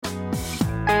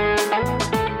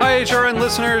HRN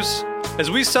listeners.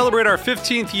 As we celebrate our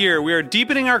 15th year, we are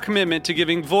deepening our commitment to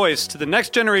giving voice to the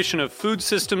next generation of food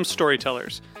systems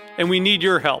storytellers, and we need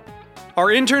your help. Our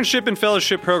internship and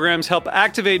fellowship programs help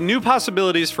activate new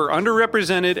possibilities for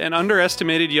underrepresented and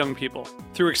underestimated young people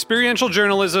through experiential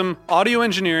journalism, audio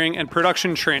engineering, and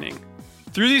production training.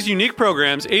 Through these unique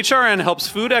programs, HRN helps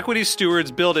food equity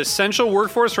stewards build essential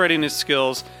workforce readiness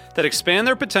skills that expand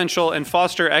their potential and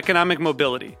foster economic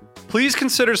mobility. Please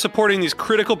consider supporting these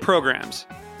critical programs.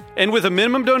 And with a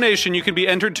minimum donation, you can be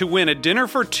entered to win a dinner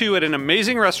for two at an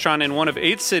amazing restaurant in one of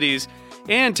 8 cities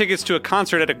and tickets to a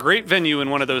concert at a great venue in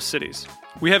one of those cities.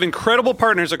 We have incredible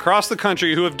partners across the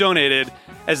country who have donated,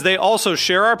 as they also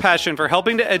share our passion for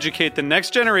helping to educate the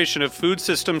next generation of food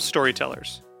systems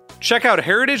storytellers. Check out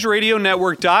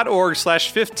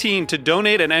heritageradionetwork.org/15 to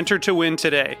donate and enter to win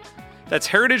today. That's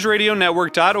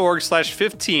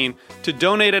heritageradionetwork.org/15 to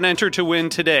donate and enter to win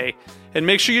today. And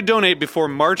make sure you donate before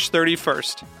March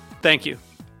 31st. Thank you.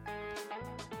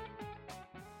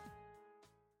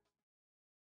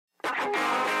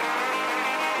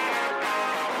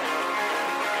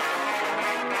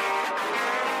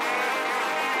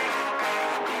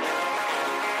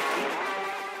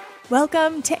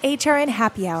 Welcome to HRN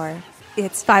Happy Hour.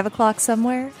 It's 5 o'clock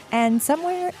somewhere, and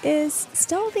somewhere is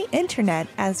still the internet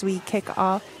as we kick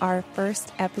off our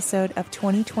first episode of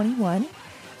 2021.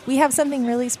 We have something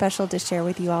really special to share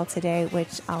with you all today,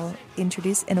 which I'll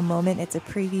introduce in a moment. It's a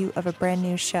preview of a brand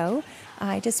new show.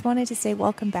 I just wanted to say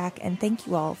welcome back and thank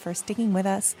you all for sticking with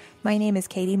us. My name is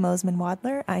Katie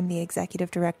Mosman-Wadler. I'm the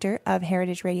Executive Director of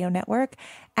Heritage Radio Network,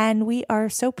 and we are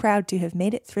so proud to have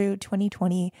made it through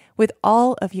 2020 with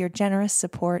all of your generous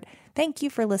support. Thank you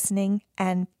for listening,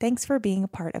 and thanks for being a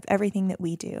part of everything that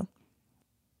we do.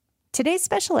 Today's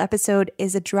special episode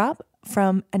is a drop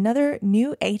from another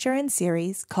new HRN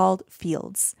series called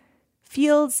Fields.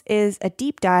 Fields is a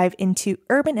deep dive into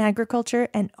urban agriculture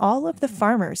and all of the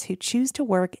farmers who choose to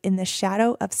work in the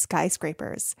shadow of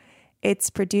skyscrapers. It's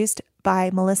produced by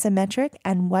Melissa Metrick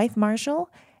and Wythe Marshall,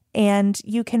 and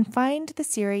you can find the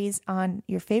series on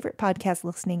your favorite podcast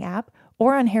listening app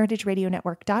or on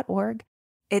heritageradionetwork.org.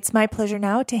 It's my pleasure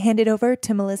now to hand it over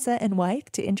to Melissa and Wythe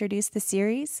to introduce the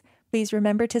series. Please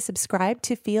remember to subscribe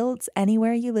to Fields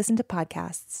anywhere you listen to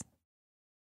podcasts.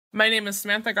 My name is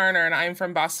Samantha Garner, and I'm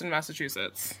from Boston,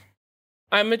 Massachusetts.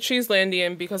 I'm a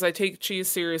Cheeselandian because I take cheese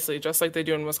seriously, just like they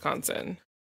do in Wisconsin.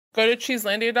 Go to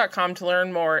cheeselandia.com to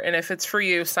learn more, and if it's for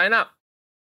you, sign up.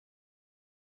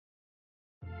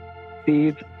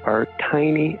 Seeds are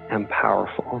tiny and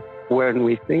powerful. When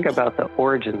we think about the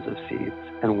origins of seeds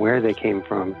and where they came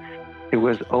from, it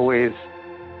was always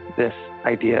this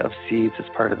idea of seeds as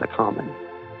part of the common.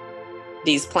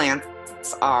 These plants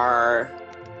are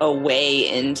a way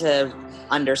into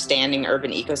understanding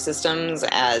urban ecosystems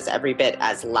as every bit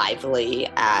as lively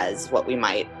as what we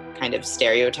might kind of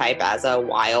stereotype as a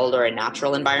wild or a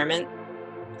natural environment.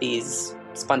 These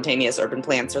spontaneous urban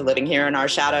plants are living here in our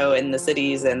shadow in the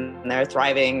cities, and they're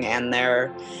thriving, and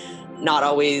they're not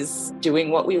always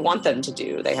doing what we want them to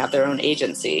do. They have their own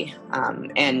agency.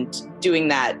 And doing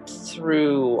that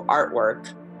through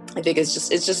artwork, I think it's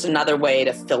just another way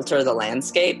to filter the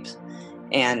landscape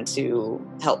and to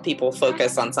help people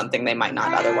focus on something they might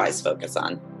not otherwise focus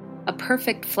on. A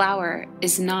perfect flower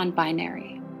is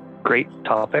non-binary. Great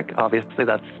topic. Obviously,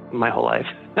 that's my whole life.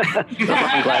 So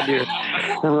I'm glad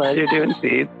you're doing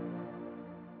seeds.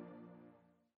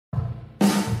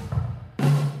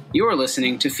 You are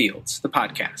listening to Fields, the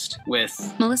podcast,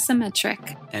 with Melissa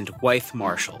Metrick and Wythe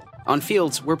Marshall. On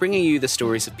Fields, we're bringing you the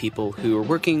stories of people who are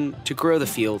working to grow the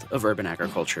field of urban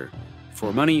agriculture.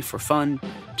 For money, for fun,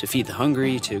 to feed the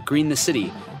hungry, to green the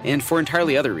city, and for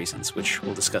entirely other reasons, which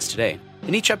we'll discuss today.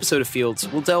 In each episode of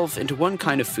Fields, we'll delve into one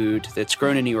kind of food that's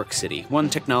grown in New York City, one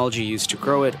technology used to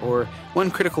grow it, or one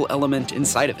critical element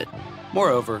inside of it.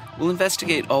 Moreover, we'll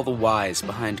investigate all the whys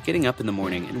behind getting up in the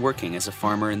morning and working as a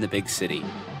farmer in the big city.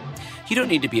 You don't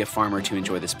need to be a farmer to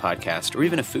enjoy this podcast, or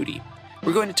even a foodie.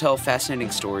 We're going to tell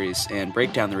fascinating stories and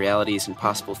break down the realities and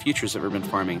possible futures of urban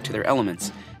farming to their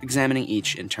elements, examining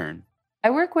each in turn.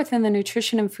 I work within the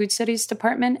Nutrition and Food Studies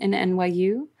department in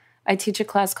NYU. I teach a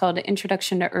class called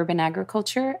Introduction to Urban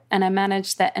Agriculture, and I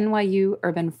manage the NYU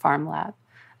Urban Farm Lab.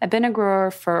 I've been a grower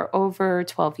for over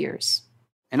 12 years.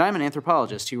 And I'm an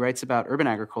anthropologist who writes about urban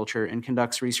agriculture and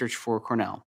conducts research for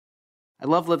Cornell. I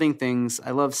love living things,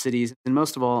 I love cities, and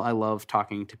most of all, I love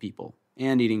talking to people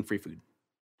and eating free food.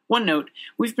 One note,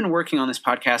 we've been working on this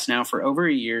podcast now for over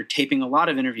a year, taping a lot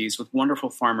of interviews with wonderful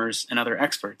farmers and other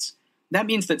experts. That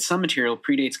means that some material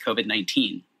predates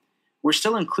COVID-19. We're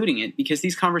still including it because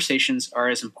these conversations are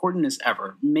as important as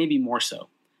ever, maybe more so.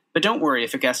 But don't worry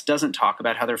if a guest doesn't talk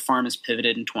about how their farm has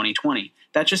pivoted in 2020.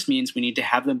 That just means we need to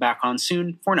have them back on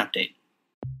soon for an update.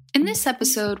 In this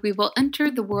episode, we will enter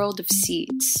the world of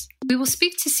seeds. We will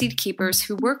speak to seed keepers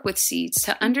who work with seeds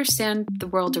to understand the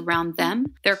world around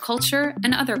them, their culture,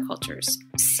 and other cultures.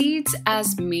 Seeds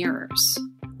as mirrors.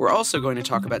 We're also going to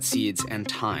talk about seeds and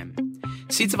time.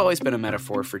 Seeds have always been a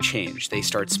metaphor for change. They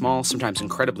start small, sometimes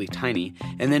incredibly tiny,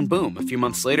 and then boom, a few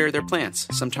months later, they're plants,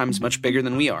 sometimes much bigger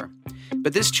than we are.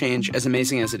 But this change, as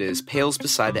amazing as it is, pales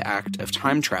beside the act of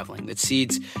time traveling that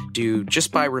seeds do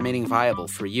just by remaining viable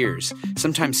for years,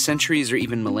 sometimes centuries or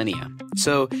even millennia.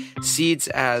 So, seeds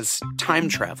as time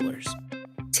travelers.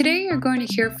 Today, you're going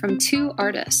to hear from two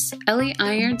artists, Ellie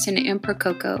Irons and Anne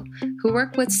Prococo, who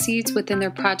work with seeds within their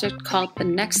project called the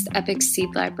Next Epic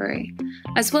Seed Library,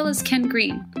 as well as Ken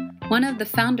Green, one of the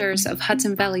founders of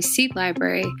Hudson Valley Seed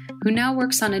Library, who now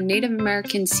works on a Native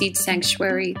American seed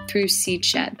sanctuary through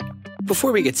Seedshed.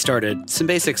 Before we get started, some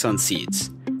basics on seeds.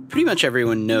 Pretty much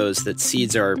everyone knows that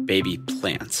seeds are baby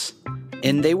plants.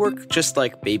 And they work just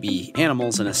like baby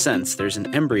animals in a sense. There's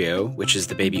an embryo, which is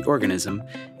the baby organism,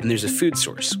 and there's a food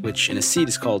source, which in a seed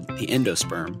is called the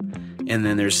endosperm, and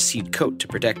then there's a seed coat to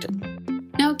protect it.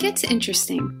 Now it gets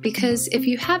interesting, because if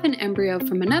you have an embryo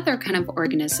from another kind of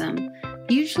organism,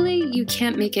 usually you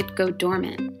can't make it go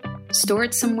dormant. Store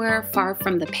it somewhere far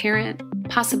from the parent,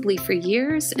 possibly for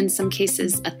years, in some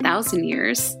cases 1,000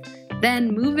 years,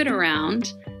 then move it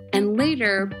around, and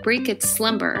later break its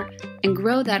slumber and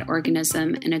grow that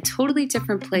organism in a totally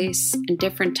different place and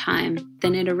different time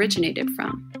than it originated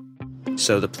from.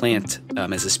 So the plant,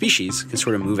 as a species, can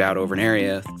sort of move out over an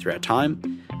area throughout time.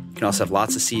 You can also have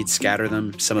lots of seeds, scatter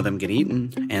them, some of them get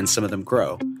eaten, and some of them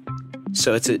grow.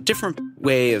 So it's a different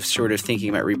way of sort of thinking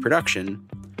about reproduction.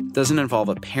 It doesn't involve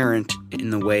a parent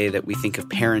in the way that we think of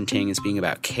parenting as being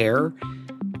about care,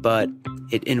 but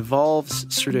it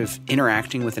involves sort of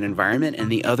interacting with an environment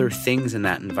and the other things in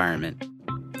that environment.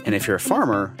 And if you're a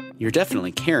farmer, you're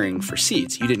definitely caring for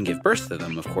seeds. You didn't give birth to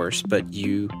them, of course, but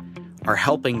you are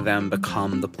helping them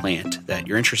become the plant that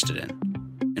you're interested in.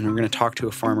 And we're going to talk to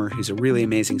a farmer who's a really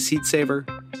amazing seed saver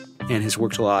and has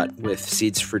worked a lot with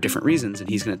seeds for different reasons. And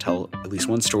he's going to tell at least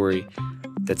one story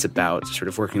that's about sort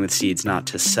of working with seeds not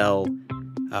to sell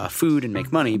food and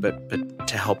make money, but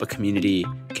to help a community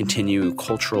continue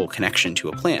cultural connection to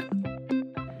a plant.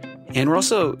 And we're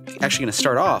also actually going to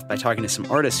start off by talking to some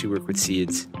artists who work with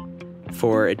seeds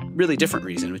for a really different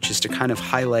reason, which is to kind of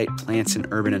highlight plants in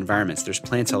urban environments. There's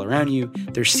plants all around you.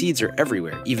 Their seeds are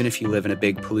everywhere. Even if you live in a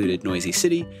big, polluted, noisy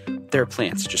city, there are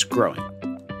plants just growing,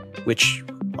 which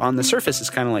on the surface is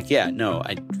kind of like, yeah, no,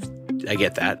 I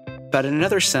get that. But in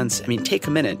another sense, I mean, take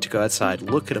a minute to go outside,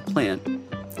 look at a plant.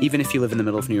 Even if you live in the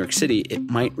middle of New York City, it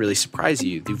might really surprise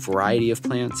you, the variety of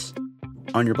plants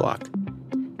on your block.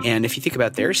 And if you think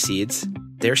about their seeds,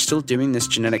 they're still doing this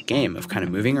genetic game of kind of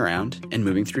moving around and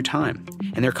moving through time.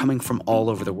 And they're coming from all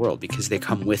over the world because they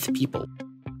come with people.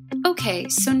 Okay,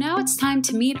 so now it's time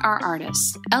to meet our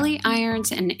artists, Ellie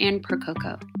Irons and Anne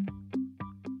Prococo.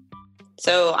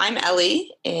 So I'm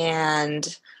Ellie,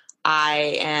 and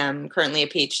I am currently a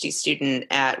PhD student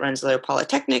at Rensselaer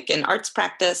Polytechnic in arts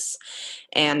practice,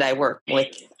 and I work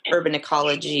with urban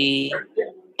ecology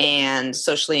and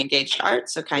socially engaged art,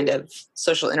 so kind of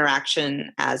social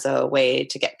interaction as a way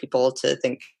to get people to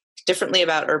think differently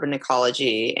about urban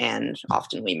ecology, and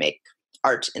often we make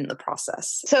art in the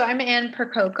process. So I'm Anne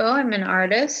Prococo. I'm an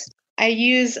artist. I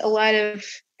use a lot of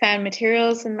found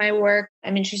materials in my work.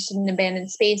 I'm interested in abandoned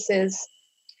spaces.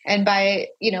 And by,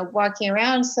 walking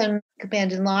around some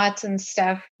abandoned lots and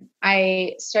stuff,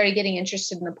 I started getting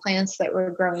interested in the plants that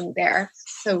were growing there.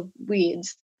 So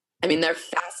weeds. I mean, they're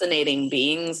fascinating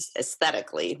beings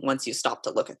aesthetically once you stop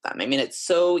to look at them. I mean, it's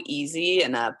so easy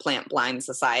in a plant-blind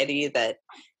society that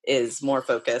is more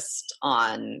focused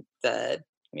on the,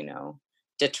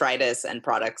 detritus and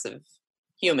products of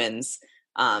humans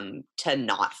to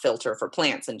not filter for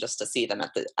plants and just to see them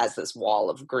as this wall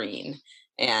of green.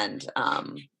 And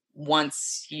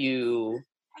once you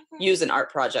use an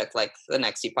art project like the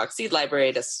Next Epoch Seed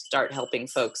Library to start helping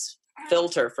folks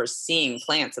filter for seeing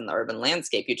plants in the urban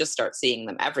landscape, you just start seeing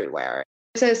them everywhere.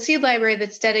 It's a seed library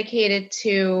that's dedicated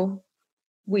to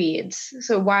weeds,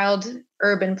 so wild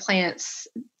urban plants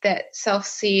that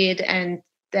self-seed and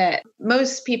that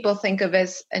most people think of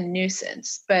as a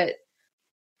nuisance, but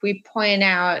we point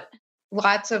out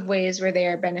lots of ways where they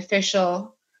are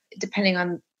beneficial depending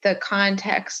on the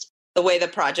context. The way the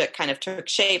project kind of took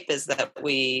shape is that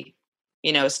we,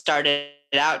 started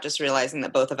out just realizing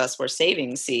that both of us were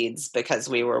saving seeds because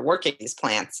we were working these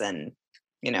plants and,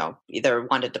 either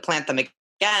wanted to plant them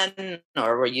again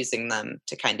or were using them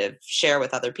to kind of share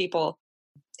with other people.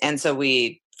 And so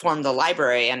we formed the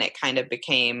library, and it kind of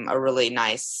became a really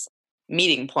nice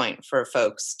meeting point for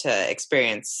folks to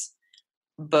experience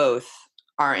both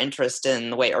our interest in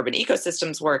the way urban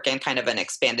ecosystems work and kind of an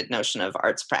expanded notion of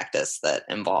arts practice that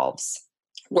involves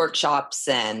workshops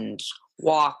and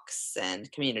walks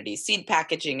and community seed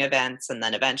packaging events, and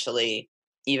then eventually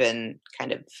even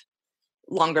kind of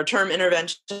longer term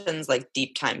interventions like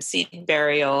deep time seed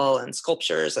burial and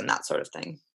sculptures and that sort of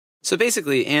thing. So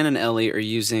basically, Anne and Ellie are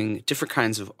using different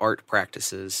kinds of art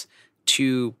practices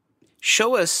to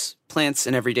show us plants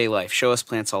in everyday life, show us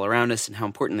plants all around us and how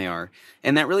important they are.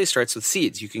 And that really starts with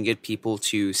seeds. You can get people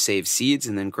to save seeds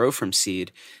and then grow from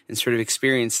seed and sort of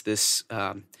experience this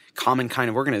common kind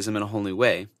of organism in a whole new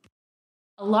way.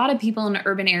 A lot of people in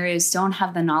urban areas don't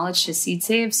have the knowledge to seed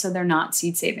save, so they're not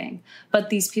seed saving. But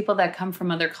these people that come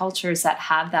from other cultures that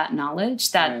have that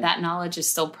knowledge, that knowledge is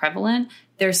still prevalent,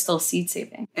 they're still seed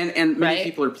saving. And many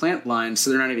people are plant blind, so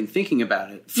they're not even thinking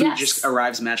about it. Food just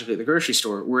arrives magically at the grocery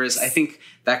store. Whereas I think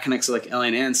that connects to like Ellie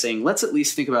and Anne saying, let's at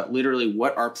least think about literally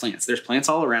what are plants. There's plants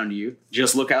all around you.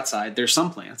 Just look outside. There's some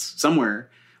plants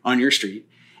somewhere on your street.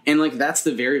 And like that's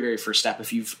the very, very first step.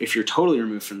 If you're totally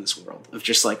removed from this world of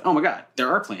just like, oh my God, there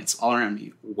are plants all around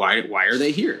me. Why are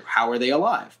they here? How are they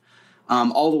alive?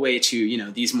 All the way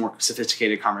to these more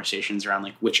sophisticated conversations around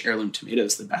like which heirloom tomato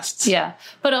is the best. Yeah,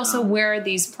 but also where are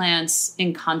these plants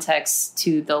in context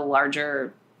to the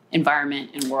larger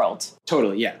environment and world?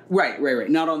 Totally, yeah, right.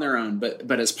 Not on their own,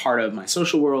 but as part of my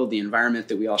social world, the environment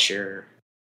that we all share.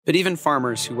 But even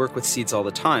farmers who work with seeds all the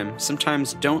time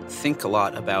sometimes don't think a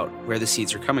lot about where the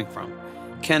seeds are coming from.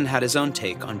 Ken had his own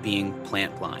take on being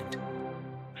plant blind.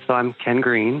 So I'm Ken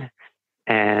Green,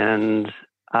 and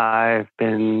I've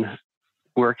been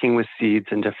working with seeds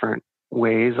in different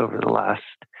ways over the last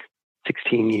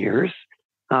 16 years.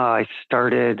 I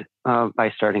started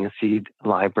by starting a seed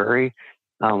library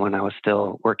when I was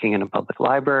still working in a public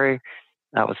library.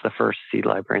 That was the first seed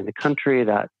library in the country.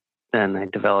 That then I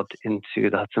developed into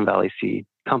the Hudson Valley Seed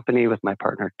Company with my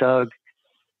partner, Doug.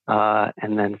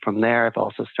 And then from there, I've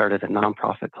also started a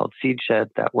nonprofit called Seed Shed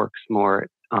that works more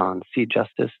on seed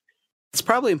justice. It's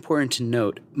probably important to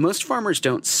note, most farmers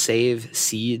don't save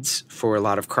seeds for a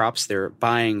lot of crops. They're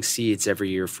buying seeds every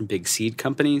year from big seed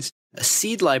companies. A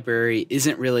seed library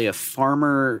isn't really a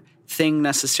farmer thing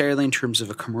necessarily in terms of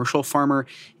a commercial farmer.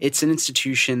 It's an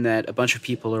institution that a bunch of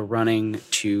people are running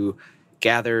to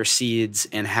gather seeds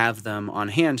and have them on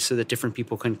hand so that different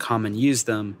people can come and use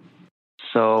them.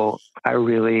 So I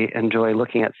really enjoy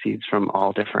looking at seeds from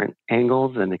all different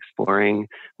angles and exploring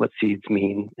what seeds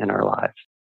mean in our lives.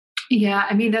 Yeah,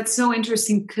 I mean, that's so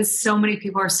interesting because so many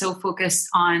people are so focused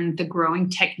on the growing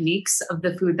techniques of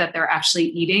the food that they're actually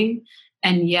eating.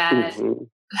 And yet,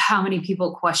 how many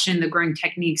people question the growing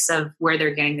techniques of where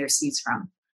they're getting their seeds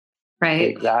from, right?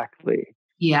 Exactly.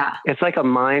 Yeah. It's like a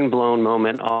mind blown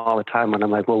moment all the time when I'm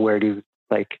like, well, where do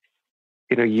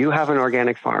you have an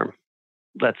organic farm,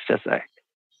 let's just say.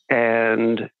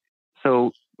 And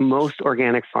so most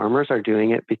organic farmers are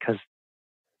doing it because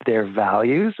their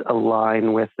values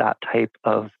align with that type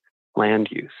of land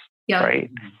use,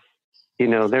 right?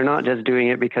 They're not just doing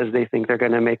it because they think they're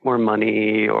going to make more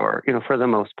money or, for the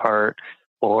most part,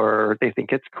 or they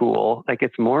think it's cool. Like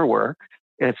it's more work.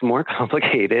 It's more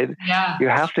complicated. Yeah. You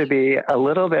have to be a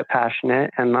little bit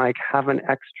passionate and like have an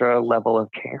extra level of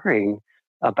caring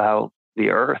about the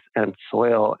earth and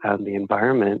soil and the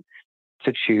environment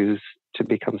to choose to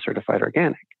become certified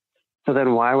organic. So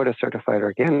then why would a certified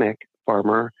organic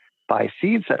farmer buy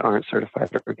seeds that aren't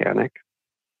certified organic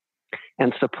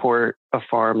and support a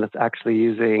farm that's actually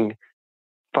using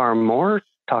far more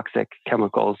toxic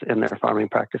chemicals in their farming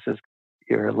practices?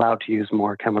 You're allowed to use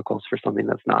more chemicals for something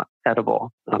that's not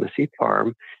edible on a seed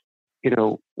farm.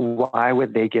 Why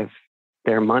would they give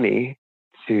their money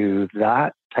to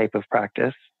that type of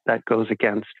practice that goes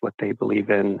against what they believe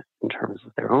in terms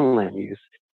of their own land use?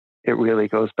 It really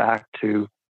goes back to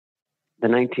the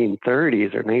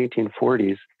 1930s or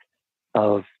 1940s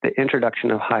of the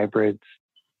introduction of hybrids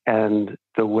and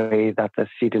the way that the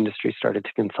seed industry started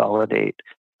to consolidate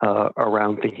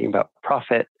around thinking about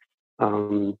profit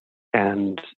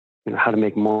and how to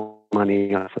make more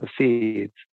money off of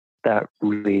seeds, that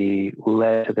really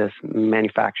led to this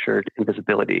manufactured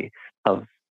invisibility of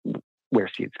where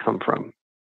seeds come from.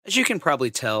 As you can probably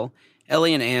tell,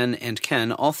 Ellie and Anne and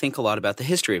Ken all think a lot about the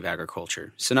history of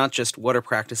agriculture. So not just what are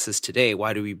practices today,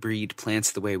 why do we breed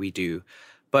plants the way we do,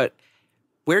 but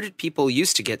where did people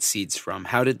used to get seeds from?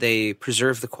 How did they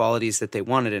preserve the qualities that they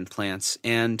wanted in plants?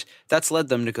 And that's led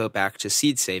them to go back to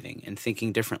seed saving and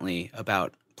thinking differently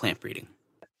about plant breeding.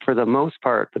 For the most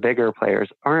part, the bigger players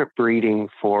aren't breeding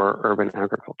for urban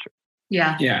agriculture.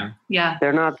 Yeah.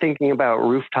 They're not thinking about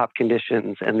rooftop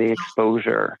conditions and the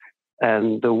exposure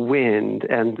and the wind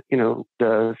and,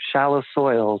 the shallow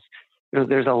soils.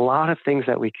 There's a lot of things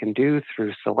that we can do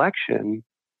through selection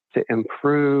to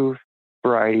improve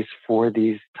varieties for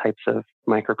these types of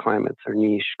microclimates or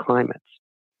niche climates.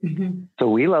 Mm-hmm. So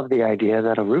we love the idea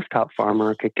that a rooftop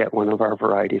farmer could get one of our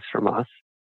varieties from us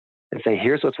and say,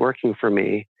 here's what's working for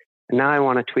me. And now I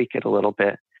want to tweak it a little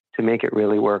bit to make it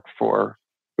really work for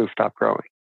rooftop growing.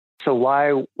 So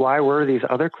why were these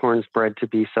other corns bred to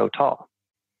be so tall?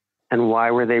 And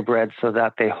why were they bred so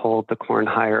that they hold the corn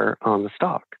higher on the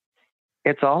stalk?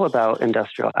 It's all about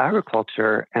industrial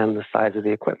agriculture and the size of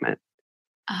the equipment.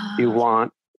 You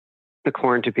want the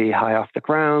corn to be high off the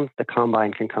ground. The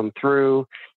combine can come through.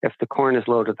 If the corn is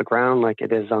low to the ground, like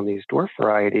it is on these dwarf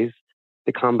varieties,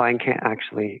 the combine can't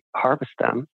actually harvest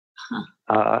them.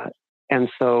 And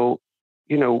so,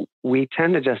 we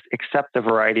tend to just accept the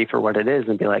variety for what it is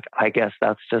and be like, I guess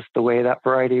that's just the way that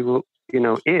variety,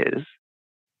 is.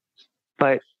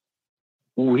 But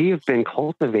we've been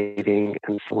cultivating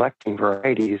and selecting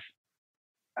varieties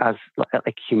as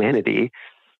like humanity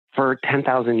for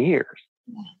 10,000 years.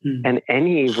 Mm-hmm. And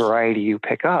any variety you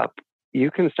pick up,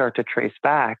 you can start to trace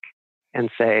back and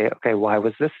say, okay, why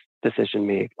was this decision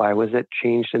made? Why was it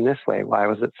changed in this way? Why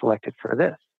was it selected for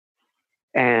this?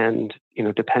 And,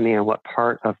 depending on what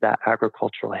part of that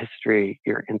agricultural history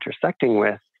you're intersecting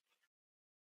with,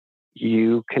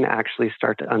 you can actually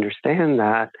start to understand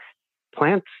that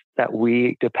plants that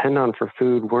we depend on for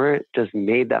food weren't just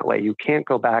made that way. You can't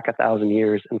go back 1,000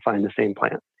 years and find the same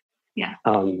plant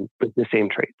with the same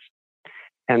traits.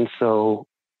 And so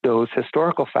those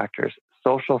historical factors,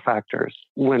 social factors,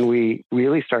 when we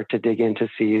really start to dig into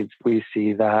seeds, we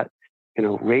see that,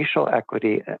 racial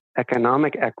equity,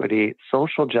 economic equity,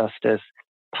 social justice,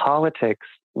 politics,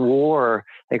 war,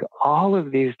 like all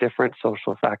of these different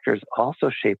social factors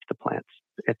also shape the plants.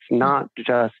 It's not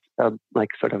just a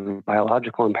sort of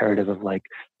biological imperative of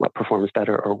what performs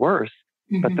better or worse,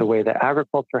 but the way that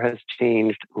agriculture has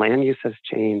changed, land use has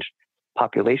changed,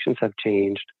 populations have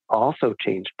changed, also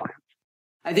changed plants.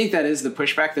 I think that is the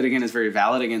pushback that, again, is very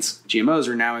valid against GMOs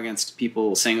or now against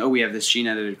people saying, oh, we have this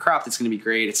gene-edited crop that's going to be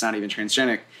great, it's not even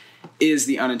transgenic, is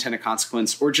the unintended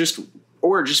consequence or just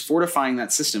fortifying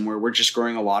that system where we're just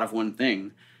growing a lot of one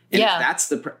thing. And if that's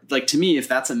to me, if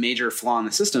that's a major flaw in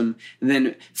the system,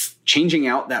 then changing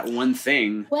out that one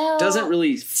thing doesn't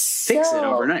really fix it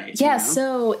overnight. Yeah.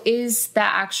 So is the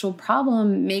actual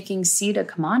problem making seed a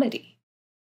commodity?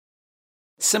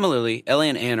 Similarly, Ellie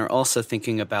and Anne are also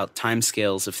thinking about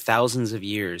timescales of thousands of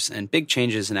years and big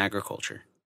changes in agriculture.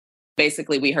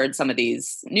 Basically, we heard some of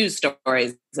these news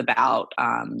stories about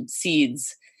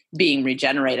seeds being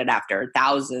regenerated after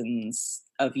thousands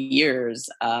of years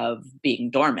of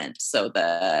being dormant. So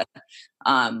the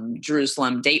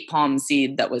Jerusalem date palm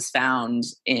seed that was found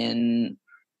in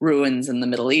ruins in the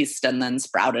Middle East and then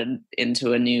sprouted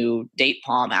into a new date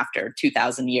palm after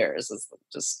 2,000 years is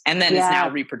and then is now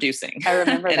reproducing. I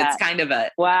remember and that. It's kind of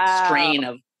a strain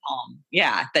of palm,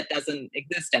 that doesn't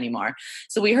exist anymore.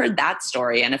 So we heard that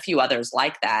story and a few others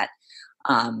like that.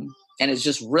 And it's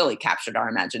just really captured our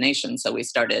imagination. So we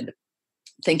started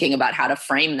thinking about how to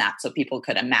frame that so people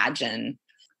could imagine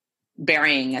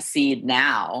burying a seed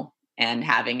now and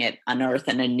having it unearth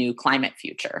in a new climate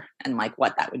future and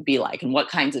what that would be like and what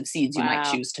kinds of seeds you might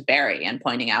choose to bury, and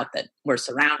pointing out that we're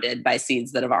surrounded by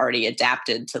seeds that have already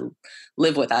adapted to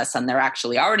live with us. And they're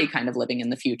actually already kind of living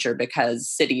in the future because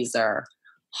cities are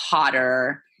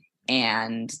hotter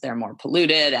and they're more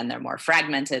polluted and they're more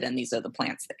fragmented. And these are the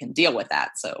plants that can deal with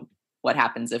that. So what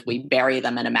happens if we bury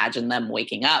them and imagine them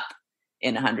waking up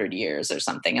in 100 years or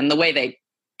something? And the way they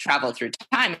travel through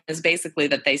time is basically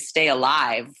that they stay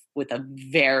alive with a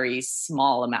very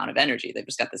small amount of energy. They've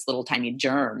just got this little tiny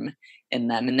germ in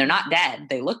them and they're not dead.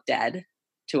 They look dead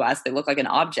to us. They look like an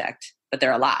object, but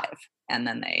they're alive. And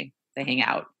then they hang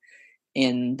out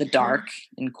in the dark,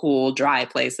 in cool, dry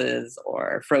places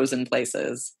or frozen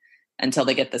places until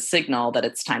they get the signal that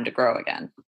it's time to grow again.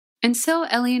 And so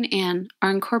Ellie and Anne are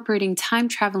incorporating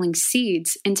time-traveling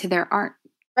seeds into their art.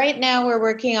 Right now, we're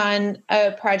working on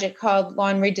a project called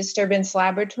Lawn Redisturbance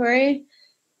Laboratory,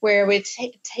 where we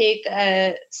take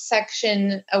a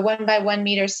section, a 1 by 1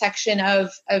 meter section of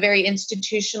a very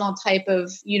institutional type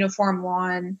of uniform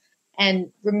lawn and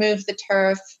remove the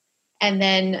turf and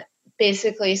then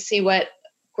basically see what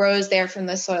grows there from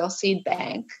the soil seed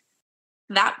bank.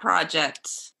 That project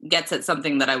gets at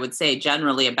something that I would say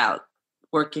generally about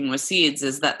working with seeds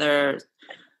is that they're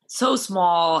so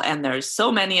small and there's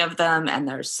so many of them and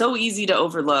they're so easy to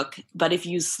overlook. But if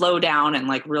you slow down and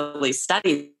really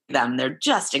study them, they're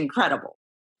just incredible.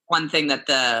 one thing that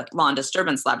the Law and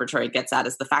Disturbance Laboratory gets at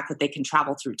is the fact that they can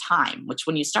travel through time, which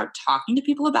when you start talking to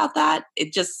people about that,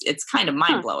 it's kind of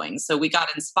mind-blowing. So we got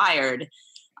inspired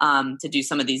to do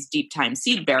some of these deep time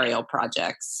seed burial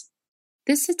projects.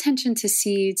 This attention to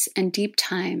seeds and deep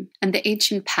time and the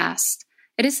ancient past,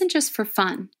 it isn't just for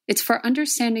fun. It's for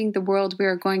understanding the world we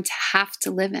are going to have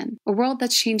to live in, a world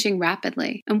that's changing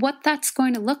rapidly, and what that's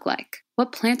going to look like,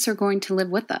 what plants are going to live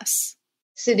with us.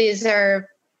 Cities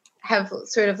have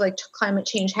sort of like climate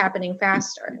change happening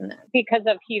faster. Because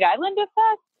of heat island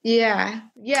effect? Yeah.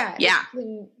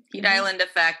 Heat island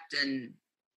effect and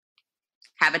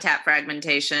habitat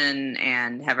fragmentation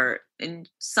and in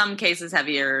some cases,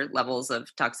 heavier levels of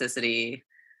toxicity.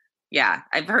 Yeah,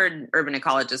 I've heard urban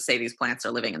ecologists say these plants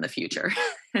are living in the future,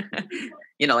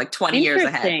 like 20 years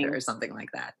ahead or something like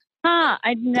that.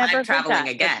 I'd never heard traveling that.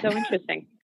 again. That's so interesting.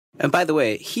 And by the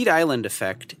way, heat island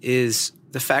effect is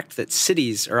the fact that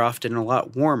cities are often a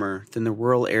lot warmer than the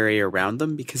rural area around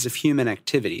them because of human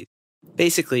activity.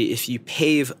 Basically, if you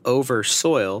pave over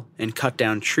soil and cut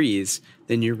down trees,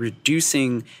 then you're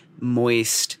reducing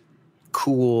moist,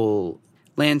 cool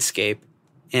landscape,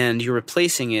 and you're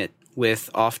replacing it with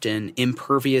often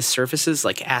impervious surfaces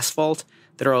like asphalt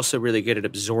that are also really good at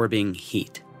absorbing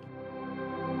heat.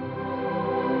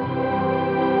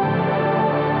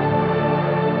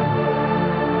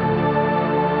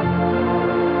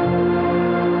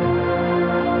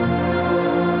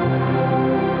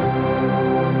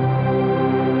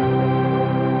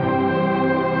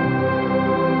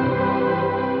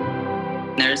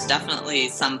 There's definitely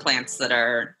some plants that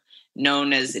are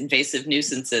known as invasive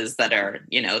nuisances that are,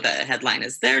 the headline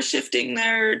is they're shifting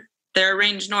their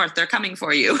range north, they're coming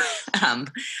for you.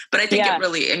 But I think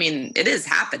it is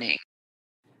happening.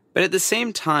 But at the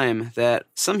same time that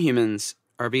some humans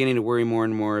are beginning to worry more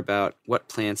and more about what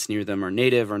plants near them are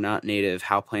native or not native,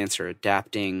 how plants are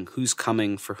adapting, who's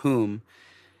coming for whom,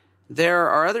 there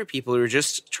are other people who are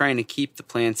just trying to keep the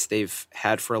plants they've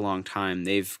had for a long time,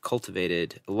 they've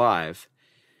cultivated, alive.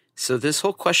 So this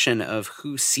whole question of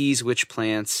who sees which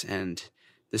plants and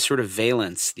the sort of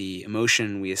valence, the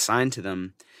emotion we assign to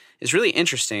them, is really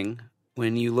interesting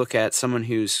when you look at someone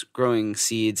who's growing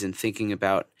seeds and thinking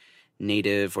about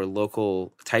native or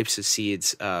local types of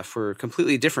seeds for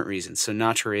completely different reasons. So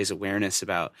not to raise awareness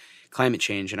about climate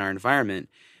change in our environment.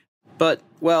 But,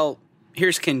 well,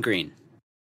 here's Ken Green.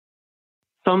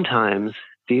 Sometimes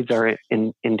seeds are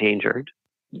endangered.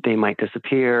 They might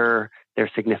disappear. They're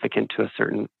significant to a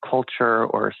certain culture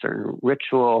or a certain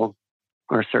ritual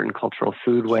or a certain cultural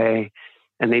foodway,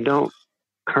 and they don't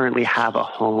currently have a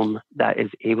home that is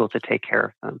able to take care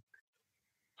of them.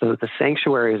 So the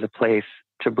sanctuary is a place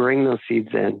to bring those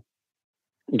seeds in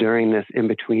during this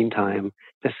in-between time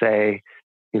to say,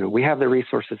 we have the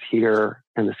resources here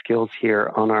and the skills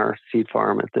here on our seed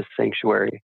farm at this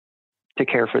sanctuary to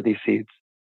care for these seeds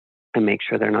and make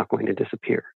sure they're not going to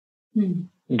disappear.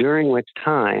 During which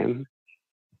time,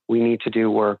 we need to do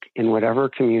work in whatever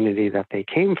community that they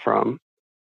came from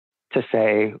to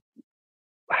say,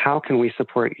 how can we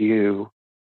support you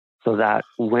so that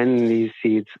when these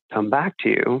seeds come back to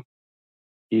you,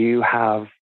 you have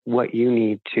what you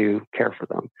need to care for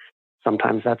them.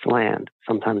 Sometimes that's land.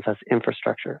 Sometimes that's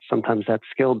infrastructure. Sometimes that's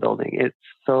skill building. It's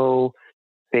so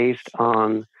based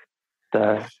on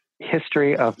the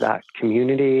history of that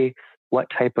community, what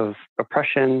type of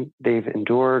oppression they've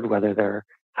endured, whether they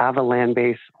have a land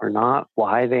base or not,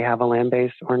 why they have a land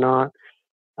base or not,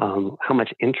 how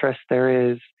much interest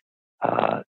there is.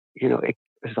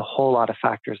 There's a whole lot of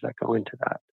factors that go into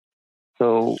that.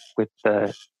 So with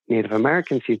the Native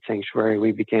American Seed Sanctuary,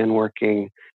 we began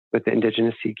working with the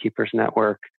Indigenous Seed Keepers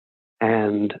Network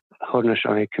and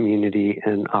Haudenosaunee community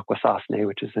in Akwesasne,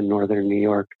 which is in northern New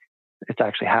York. It's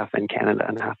actually half in Canada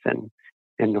and half in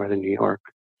northern New York.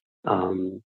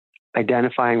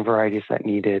 Identifying varieties that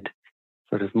needed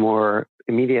sort of more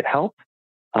immediate help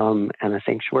and a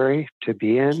sanctuary to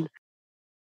be in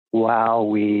while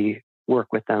we work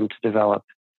with them to develop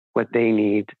what they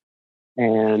need.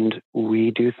 And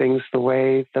we do things the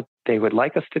way that they would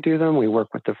like us to do them. We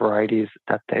work with the varieties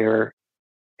that they're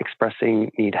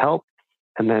expressing need help.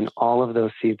 And then all of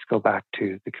those seeds go back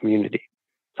to the community.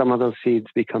 Some of those seeds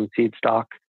become seed stock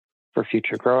for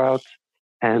future grow outs.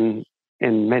 And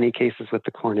in many cases with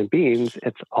the corn and beans,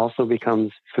 it also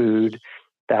becomes food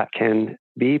that can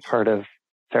be part of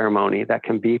ceremony, that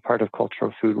can be part of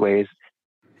cultural foodways.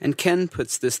 And Ken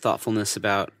puts this thoughtfulness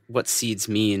about what seeds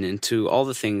mean into all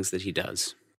the things that he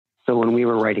does. So when we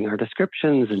were writing our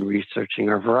descriptions and researching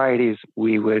our varieties,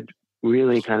 we would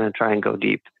really kind of try and go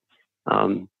deep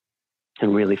and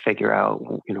really figure out,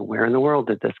 where in the world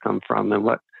did this come from and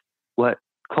what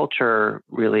culture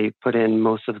really put in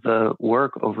most of the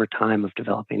work over time of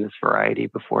developing this variety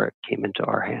before it came into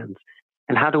our hands.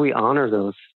 And how do we honor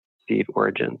those seed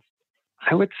origins?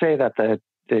 I would say that the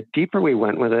deeper we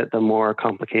went with it, the more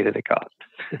complicated it got.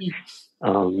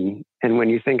 And when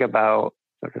you think about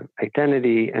sort of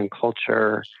identity and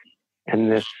culture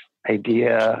and this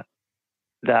idea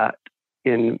that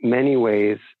in many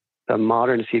ways, the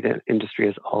modern seed industry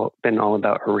has been all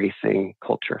about erasing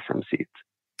culture from seeds,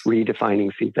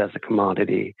 redefining seeds as a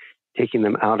commodity, taking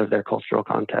them out of their cultural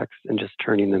context and just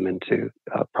turning them into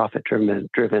a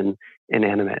profit-driven,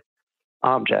 inanimate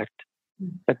object.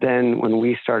 But then when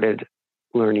we started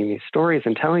learning these stories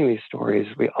and telling these stories,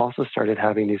 we also started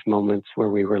having these moments where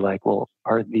we were like, well,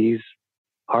 are these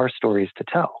our stories to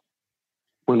tell?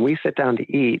 When we sit down to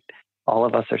eat, all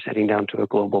of us are sitting down to a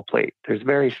global plate. There's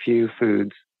very few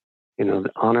foods,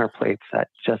 on our plates that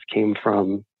just came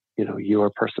from, your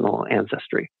personal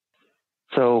ancestry.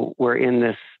 So we're in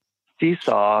this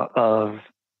seesaw of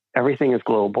everything is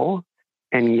global,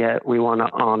 and yet we want to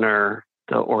honor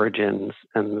the origins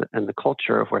and the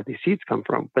culture of where these seeds come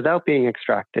from without being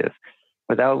extractive,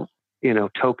 without,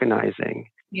 tokenizing.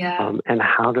 Yeah. And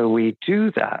how do we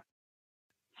do that?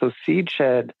 So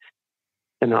Seedshed,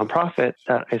 the nonprofit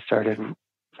that I started,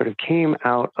 sort of came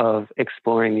out of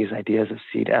exploring these ideas of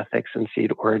seed ethics and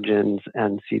seed origins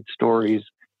and seed stories,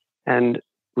 and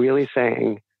really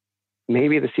saying,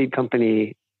 maybe the seed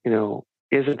company,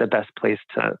 isn't the best place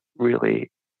to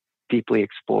really deeply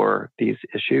explore these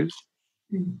issues.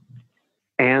 Mm-hmm.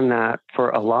 And that for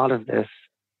a lot of this,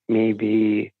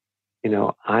 maybe,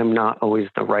 I'm not always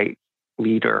the right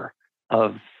leader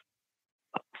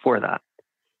for that.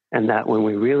 And that when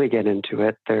we really get into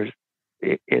it,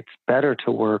 it's better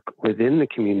to work within the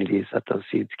communities that those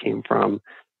seeds came from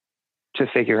to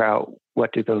figure out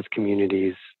what do those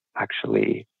communities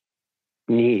actually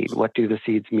need? What do the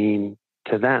seeds mean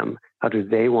to them? How do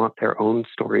they want their own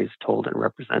stories told and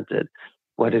represented?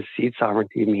 What does seed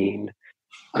sovereignty mean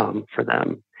for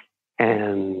them?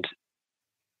 And,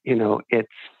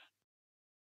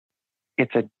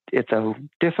 it's a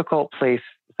difficult place,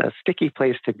 a sticky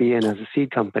place to be in as a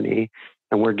seed company,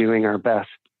 and we're doing our best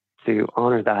to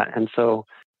honor that. And so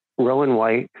Rowan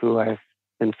White, who I've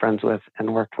been friends with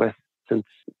and worked with since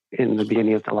in the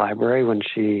beginning of the library when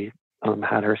she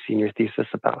had her senior thesis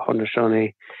about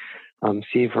Haudenosaunee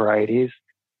seed varieties,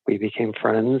 we became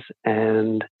friends.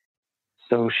 And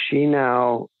so she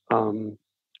now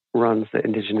runs the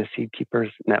Indigenous Seed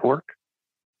Keepers Network.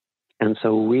 And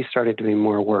so we started doing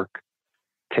more work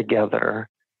together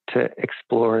to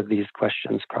explore these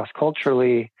questions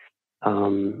cross-culturally,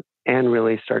 and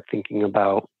really start thinking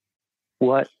about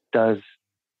what does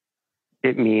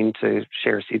it mean to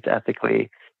share seeds ethically,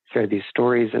 share these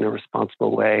stories in a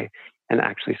responsible way, and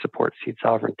actually support seed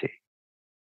sovereignty.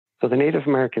 So the Native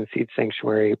American Seed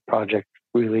Sanctuary Project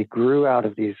really grew out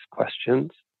of these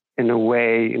questions in a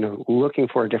way, looking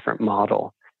for a different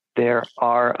model. There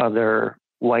are other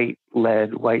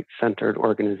white-led, white-centered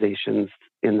organizations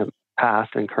in the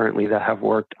past and currently that have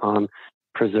worked on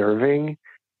preserving,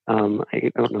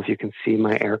 I don't know if you can see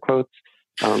my air quotes,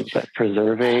 but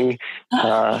preserving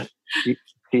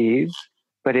seeds,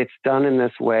 but it's done in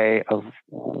this way of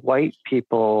white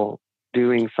people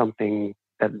doing something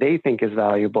that they think is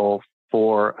valuable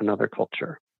for another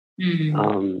culture,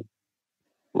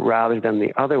 rather than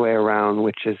the other way around,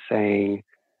 which is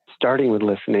starting with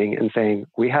listening and saying,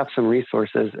 we have some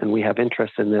resources and we have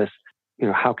interest in this,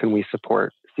 how can we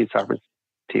support seed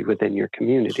sovereignty within your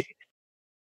community?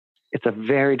 It's a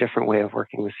very different way of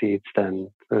working with seeds than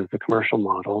the commercial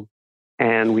model.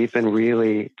 And we've been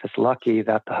really just lucky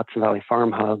that the Hudson Valley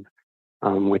Farm Hub,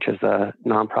 which is a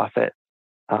nonprofit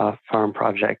farm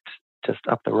project just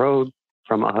up the road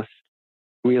from us,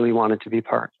 really wanted to be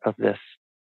part of this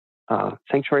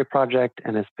sanctuary project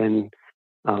and has been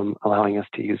allowing us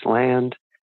to use land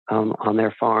on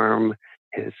their farm,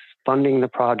 is funding the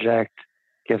project,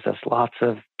 gives us lots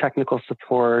of technical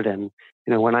support. And,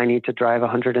 when I need to drive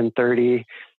 130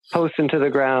 posts into the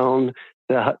ground,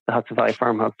 the Hudson Valley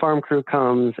Farm Hub farm crew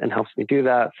comes and helps me do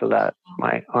that so that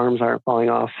my arms aren't falling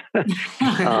off.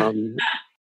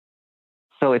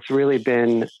 So it's really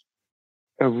been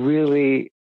a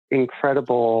really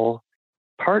incredible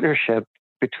partnership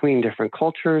between different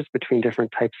cultures, between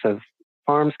different types of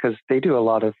farms, because they do a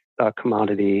lot of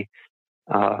commodity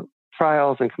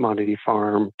trials and commodity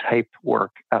farm type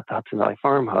work at the Hudson Valley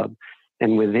Farm Hub.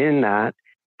 And within that,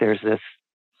 there's this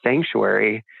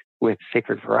sanctuary with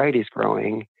sacred varieties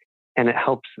growing, and it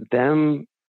helps them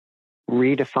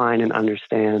redefine and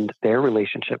understand their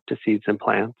relationship to seeds and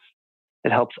plants.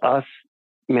 It helps us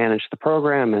manage the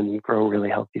program and grow really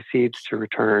healthy seeds to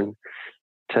return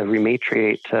to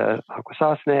rematriate to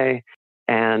Akwesasne.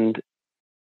 And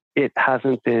it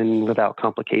hasn't been without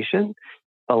complication.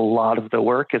 A lot of the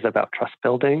work is about trust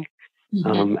building,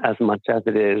 as much as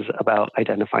it is about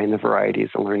identifying the varieties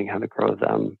and learning how to grow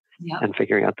them and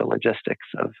figuring out the logistics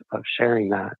of sharing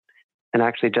that. And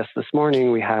actually, just this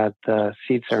morning, we had the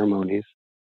seed ceremonies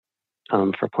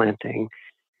for planting.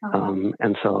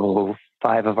 And so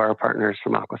 5 of our partners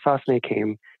from Akwesasne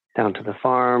came down to the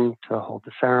farm to hold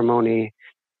the ceremony.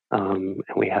 And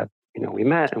we had, we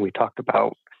met and we talked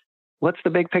about what's the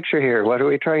big picture here? What are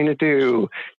we trying to do?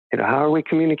 How are we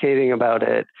communicating about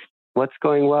it? What's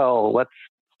going well? What's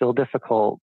still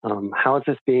difficult? How is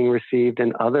this being received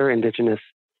in other Indigenous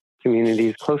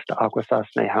communities close to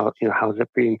Akwesasne? How is it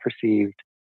being perceived?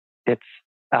 It's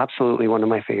absolutely one of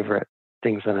my favorite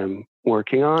things that I'm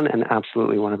working on, and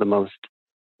absolutely one of the most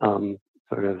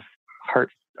sort of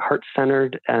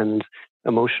heart-centered and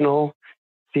emotional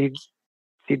seed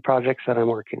projects that I'm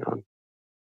working on.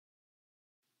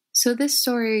 So this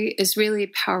story is really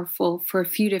powerful for a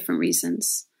few different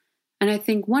reasons. And I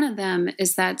think one of them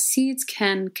is that seeds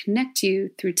can connect you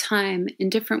through time in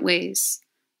different ways,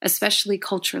 especially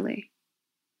culturally.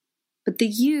 But the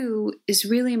you is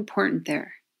really important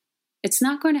there. It's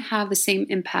not going to have the same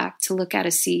impact to look at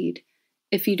a seed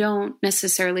if you don't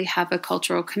necessarily have a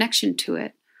cultural connection to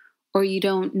it, or you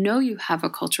don't know you have a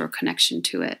cultural connection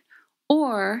to it,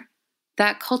 or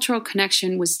that cultural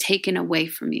connection was taken away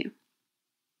from you.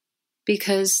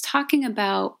 Because talking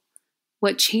about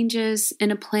what changes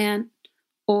in a plant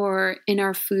or in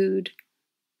our food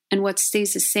and what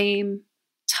stays the same,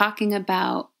 talking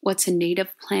about what's a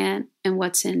native plant and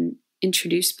what's an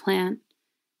introduced plant,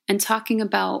 and talking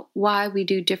about why we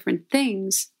do different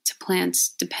things to plants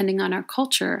depending on our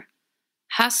culture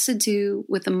has to do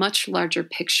with a much larger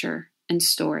picture and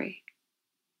story.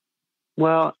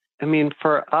 Well,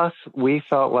 for us, we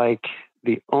felt like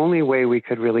the only way we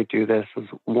could really do this was,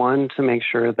 one, to make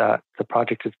sure that the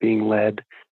project is being led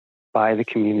by the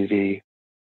community.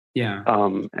 Yeah.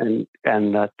 And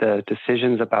that the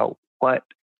decisions about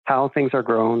how things are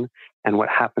grown and what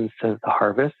happens to the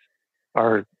harvest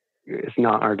is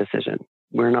not our decision.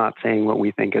 We're not saying what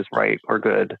we think is right or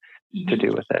good to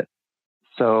do with it.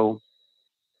 So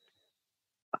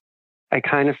I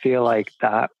kind of feel like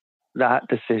that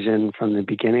decision from the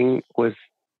beginning was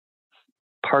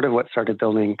part of what started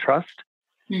building trust.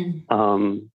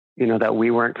 That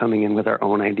we weren't coming in with our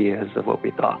own ideas of what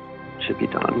we thought should be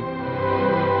done.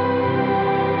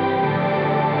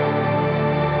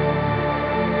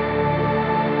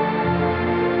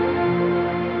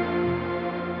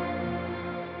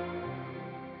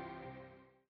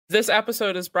 This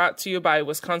episode is brought to you by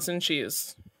Wisconsin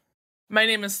Cheese. My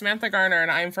name is Samantha Garner, and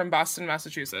I'm from Boston,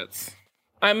 Massachusetts.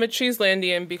 I'm a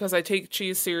Cheeselandian because I take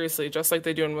cheese seriously, just like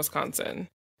they do in Wisconsin.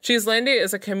 Cheeselandia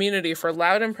is a community for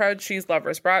loud and proud cheese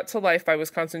lovers brought to life by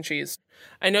Wisconsin Cheese.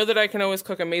 I know that I can always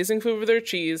cook amazing food with their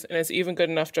cheese, and it's even good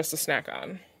enough just to snack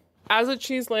on. As a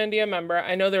Cheeselandia member,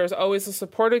 I know there is always a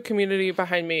supportive community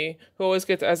behind me who always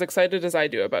gets as excited as I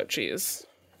do about cheese.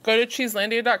 Go to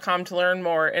cheeselandia.com to learn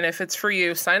more, and if it's for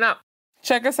you, sign up.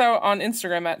 Check us out on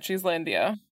Instagram at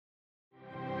Cheeselandia.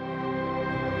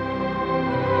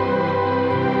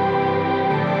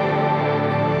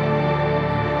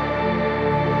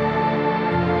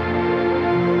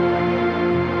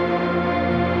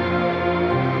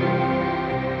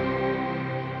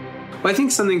 Well, I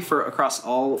think something for across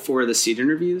all 4 of the seed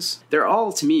interviews, they're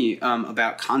all, to me,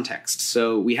 about context.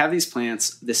 So we have these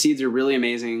plants. The seeds are really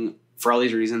amazing for all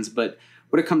these reasons, but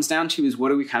what it comes down to is, what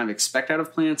do we kind of expect out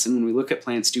of plants? And when we look at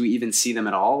plants, do we even see them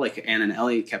at all? Like Anne and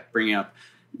Ellie kept bringing up,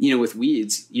 with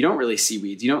weeds, you don't really see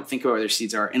weeds. You don't think about where their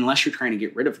seeds are unless you're trying to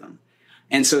get rid of them.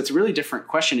 And so it's a really different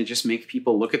question to just make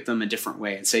people look at them a different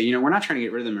way and say, we're not trying to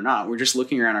get rid of them or not. We're just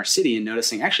looking around our city and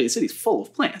noticing, actually, the city's full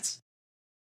of plants.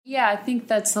 Yeah, I think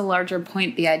that's the larger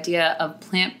point, the idea of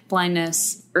plant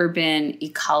blindness, urban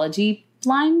ecology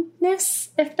blindness,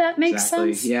 if that makes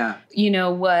sense. Yeah.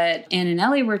 What Anne and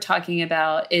Ellie were talking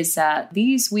about is that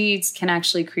these weeds can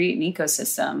actually create an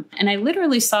ecosystem. And I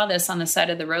literally saw this on the side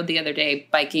of the road the other day,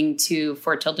 biking to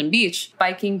Fort Tilden Beach,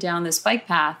 biking down this bike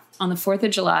path on the 4th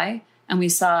of July. And we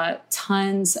saw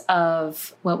tons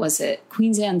of,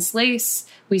 Queen's Anne's lace.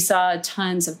 We saw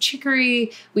tons of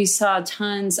chicory. We saw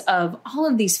tons of all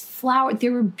of these flowers. They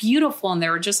were beautiful, and they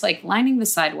were just like lining the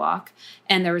sidewalk.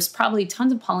 And there was probably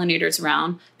tons of pollinators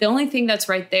around. The only thing that's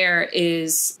right there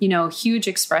is, huge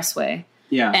expressway.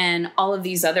 Yeah. And all of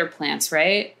these other plants,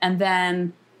 right? And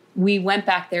then we went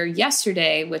back there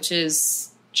yesterday, which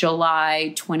is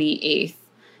July 28th.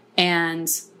 And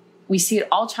we see it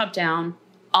all chopped down,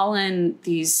 all in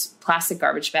these plastic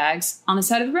garbage bags on the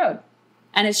side of the road.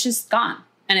 And it's just gone.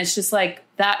 And it's just like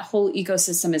that whole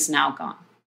ecosystem is now gone.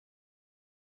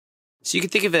 So you can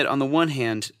think of it, on the one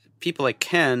hand, people like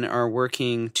Ken are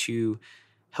working to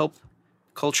help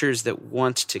cultures that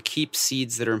want to keep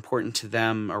seeds that are important to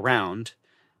them around.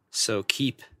 So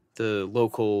keep the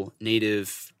local,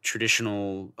 native,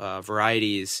 traditional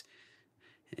varieties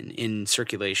in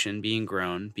circulation, being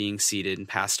grown, being seeded and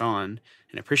passed on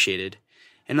and appreciated.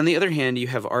 And on the other hand, you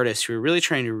have artists who are really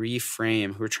trying to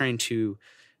reframe, who are trying to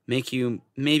make you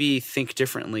maybe think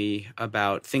differently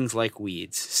about things like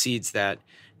weeds, seeds that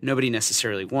nobody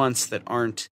necessarily wants, that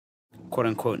aren't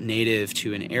quote-unquote native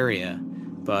to an area,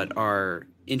 but are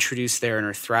introduced there and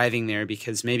are thriving there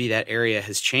because maybe that area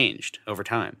has changed over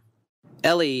time.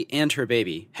 Ellie and her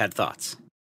baby had thoughts.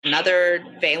 Another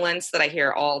valence that I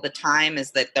hear all the time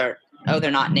is that they're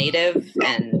not native,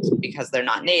 and because they're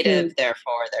not native,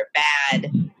 therefore they're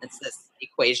bad. It's this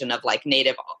equation of like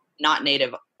native, not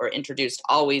native, or introduced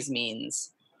always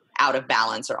means out of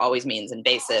balance or always means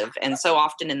invasive. And so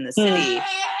often in the city,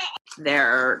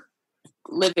 they're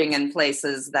living in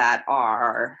places that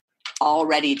are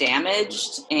already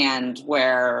damaged and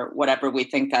where whatever we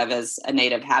think of as a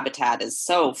native habitat is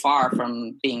so far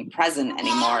from being present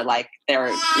anymore. Like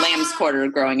their lamb's quarter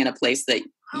growing in a place that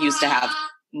used to have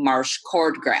marsh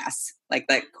cordgrass. Like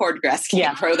that cordgrass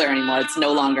can't grow there anymore. It's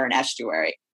no longer an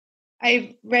estuary.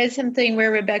 I read something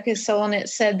where Rebecca Solnit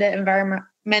said that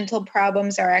environmental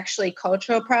problems are actually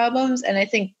cultural problems, and I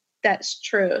think that's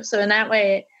true. So in that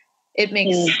way, it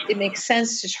makes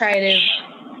sense to try to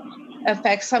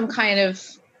affect some kind of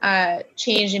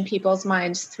change in people's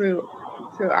minds through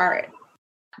art.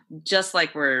 Just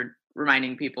like we're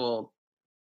reminding people,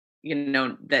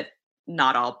 that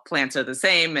not all plants are the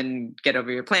same, and get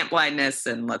over your plant blindness,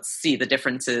 and let's see the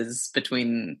differences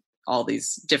between all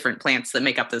these different plants that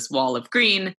make up this wall of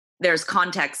green. There's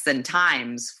contexts and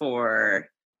times for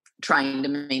trying to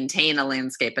maintain a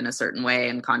landscape in a certain way,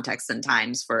 and contexts and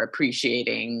times for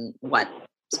appreciating what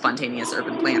spontaneous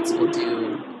urban plants will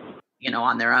do,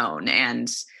 on their own.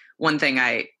 And one thing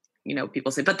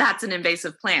people say, but that's an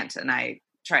invasive plant. And I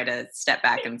try to step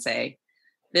back and say,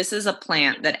 this is a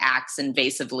plant that acts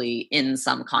invasively in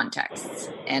some contexts.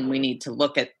 And we need to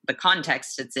look at the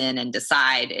context it's in and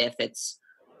decide if it's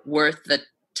worth the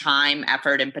time,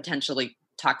 effort, and potentially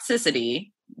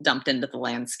toxicity dumped into the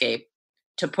landscape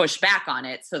to push back on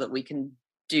it so that we can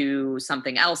do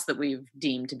something else that we've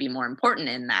deemed to be more important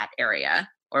in that area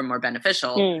or more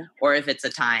beneficial, or if it's a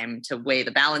time to weigh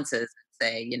the balances and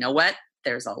say, you know what,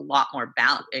 there's a lot more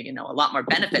a lot more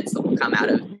benefits that will come out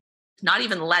of not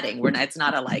even letting. It's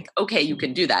not a like, okay, you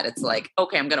can do that. It's like,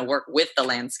 okay, I'm going to work with the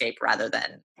landscape rather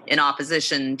than in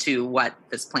opposition to what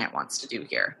this plant wants to do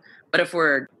here. But if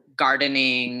we're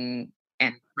gardening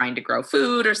and trying to grow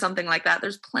food or something like that,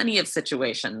 there's plenty of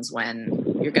situations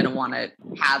when you're going to want to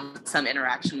have some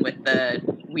interaction with the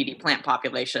weedy plant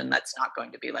population that's not going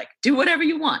to be like, do whatever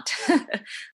you want.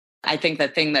 I think the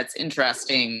thing that's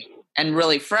interesting and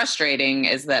really frustrating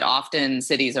is that often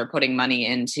cities are putting money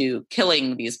into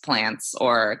killing these plants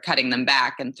or cutting them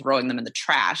back and throwing them in the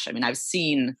trash. I mean, I've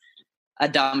seen a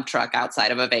dump truck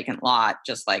outside of a vacant lot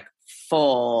just like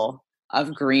full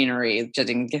of greenery,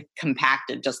 just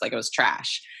compacted just like it was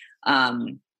trash.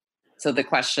 So the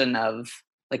question of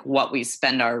like what we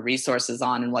spend our resources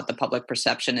on and what the public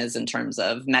perception is in terms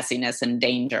of messiness and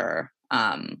danger.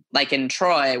 Like in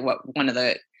Troy,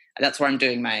 that's where I'm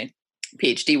doing my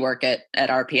PhD work at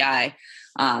RPI.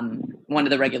 One of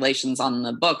the regulations on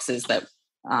the books is that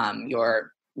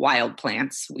your wild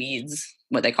plants, weeds,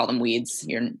 what they call them weeds,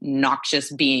 your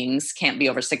noxious beings can't be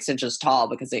over 6 inches tall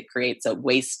because it creates a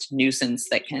waste nuisance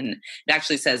that it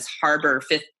actually says harbor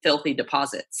filthy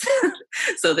deposits.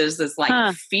 So there's this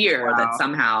fear that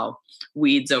somehow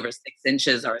weeds over 6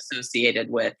 inches are associated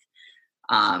with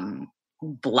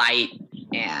blight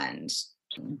and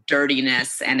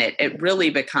dirtiness. And it really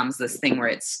becomes this thing where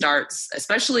it starts,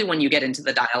 especially when you get into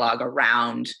the dialogue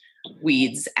around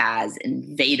weeds as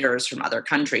invaders from other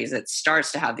countries, it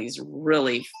starts to have these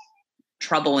really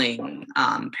troubling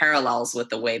parallels with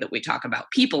the way that we talk about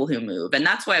people who move. And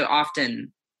that's why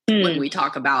often when we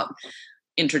talk about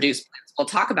introduced plants, we'll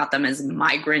talk about them as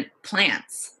migrant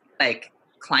plants. Like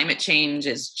climate change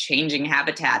is changing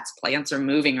habitats, plants are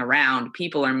moving around,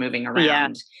 people are moving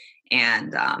around.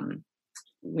 And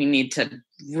we need to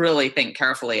really think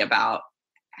carefully about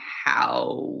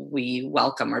how we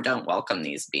welcome or don't welcome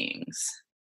these beings.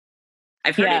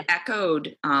 I've heard it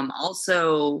echoed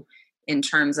also in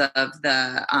terms of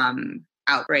the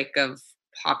outbreak of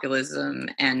populism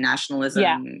and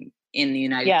nationalism in the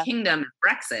United Kingdom,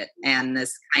 Brexit, and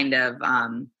this kind of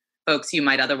folks you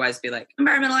might otherwise be like,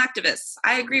 environmental activists,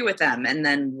 I agree with them. And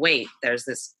then wait, there's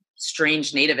this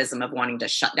strange nativism of wanting to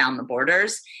shut down the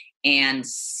borders and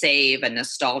save a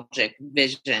nostalgic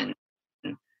vision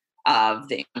of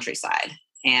the countryside.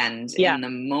 And in the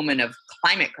moment of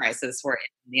climate crisis, where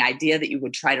the idea that you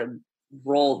would try to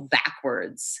roll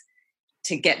backwards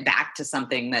to get back to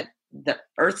something that the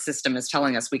Earth system is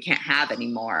telling us we can't have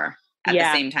anymore, at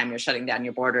the same time you're shutting down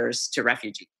your borders to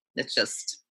refugees. It's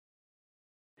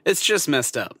just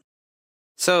messed up.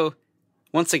 So,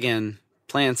 once again,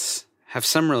 plants have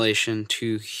some relation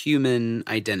to human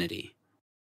identity,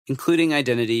 including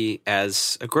identity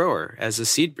as a grower, as a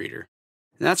seed breeder.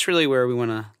 And that's really where we want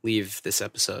to leave this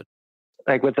episode.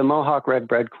 Like with the Mohawk red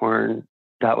bread corn,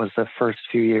 that was the first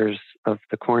few years of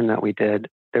the corn that we did.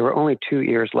 There were only 2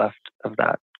 ears left of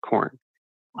that corn.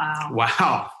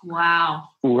 Wow.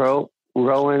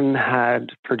 Rowan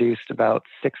had produced about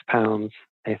 6 pounds,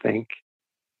 I think.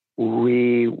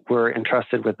 We were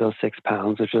entrusted with those 6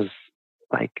 pounds, which was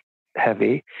like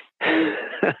heavy.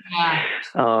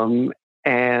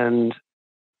 And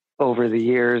over the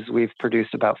years, we've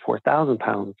produced about 4,000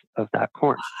 pounds of that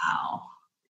corn. Wow.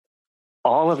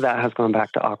 All of that has gone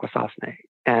back to Akwesasne.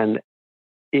 And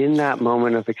in that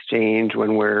moment of exchange,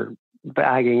 when we're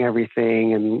bagging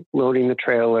everything and loading the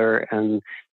trailer, and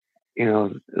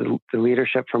the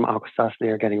leadership from Akwesasne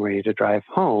are getting ready to drive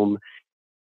home,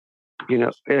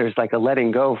 there's like a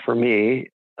letting go for me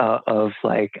of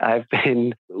like I've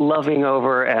been loving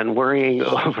over and worrying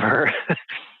over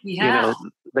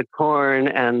the corn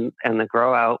and the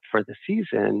grow out for the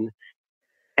season,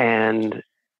 and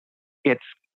it's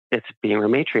being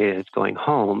rematriated, it's going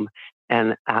home,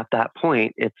 and at that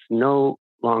point it's no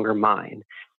longer mine.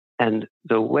 And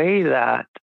the way that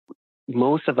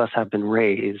most of us have been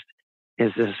raised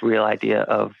is this real idea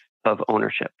of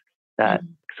ownership, that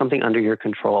something under your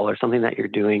control or something that you're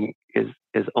doing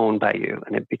is owned by you,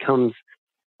 and it becomes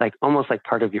like almost like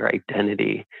part of your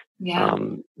identity.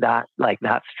 That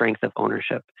strength of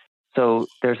ownership. So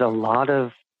there's a lot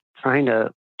of trying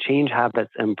to change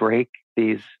habits and break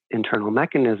these internal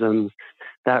mechanisms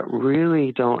that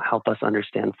really don't help us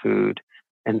understand food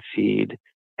and seed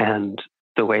and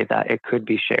the way that it could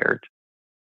be shared.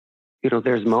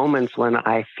 There's moments when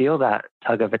I feel that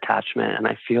tug of attachment and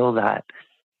I feel that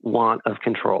want of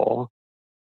control,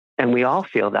 and we all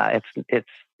feel that.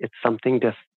 It's something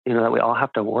that we all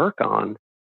have to work on.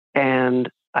 And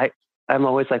I'm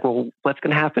always like, well, what's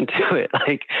going to happen to it?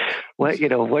 Like, what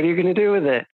are you going to do with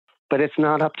it? But it's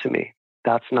not up to me.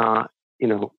 That's not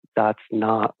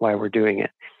why we're doing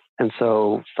it. And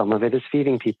so some of it is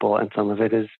feeding people, and some of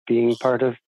it is being part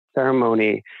of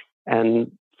ceremony,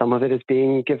 and some of it is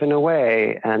being given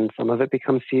away, and some of it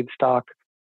becomes seed stock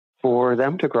for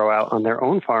them to grow out on their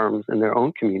own farms in their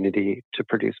own community to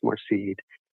produce more seed.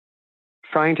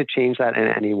 Trying to change that in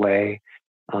any way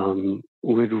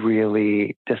would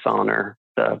really dishonor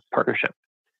the partnership.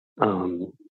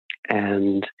 And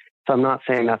so I'm not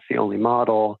saying that's the only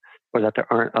model or that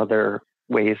there aren't other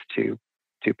ways to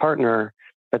partner,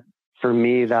 but for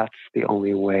me, that's the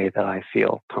only way that I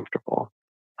feel comfortable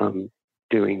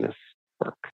doing this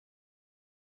work.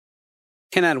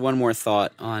 Can add one more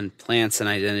thought on plants and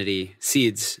identity,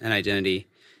 seeds and identity.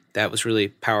 That was really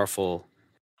powerful.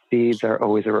 Seeds are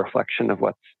always a reflection of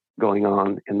what's going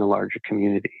on in the larger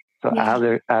community. So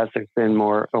as there's been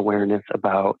more awareness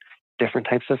about different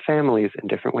types of families and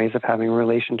different ways of having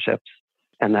relationships,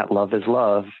 and that love is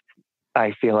love,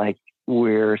 I feel like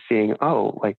we're seeing,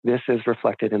 this is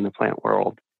reflected in the plant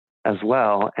world as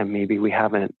well. And maybe we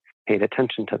haven't paid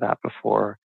attention to that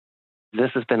before.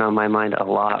 This has been on my mind a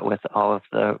lot with all of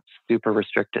the super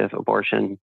restrictive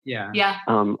abortion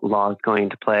laws going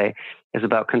into play, is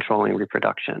about controlling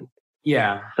reproduction.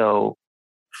 Yeah. So,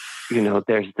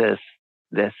 there's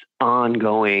this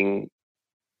ongoing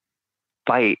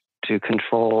fight to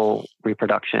control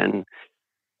reproduction,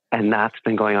 and that's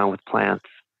been going on with plants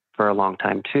for a long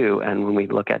time too. And when we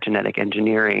look at genetic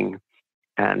engineering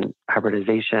and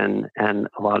hybridization and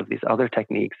a lot of these other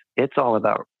techniques, it's all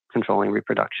about controlling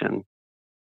reproduction.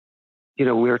 We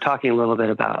were talking a little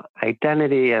bit about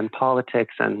identity and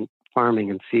politics and farming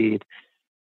and seed.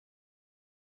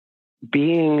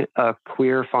 Being a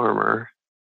queer farmer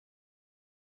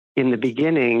in the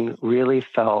beginning really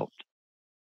felt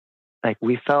like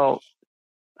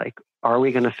are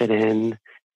we going to fit in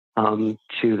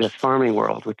to this farming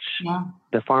world, which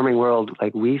the farming world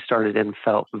like we started in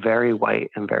felt very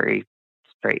white and very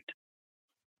straight.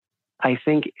 I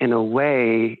think in a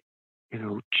way,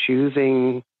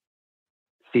 choosing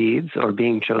seeds or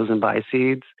being chosen by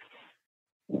seeds,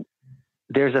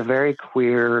 there's a very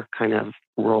queer kind of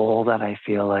role that I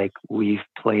feel like we've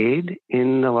played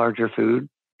in the larger food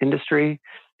industry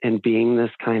in being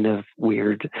this kind of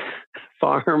weird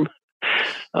farm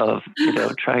of,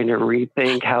 trying to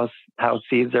rethink how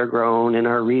seeds are grown in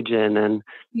our region and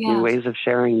new ways of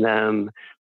sharing them.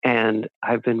 And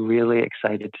I've been really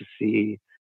excited to see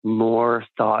more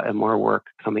thought and more work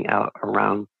coming out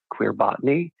around queer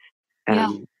botany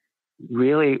and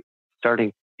really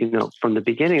starting, from the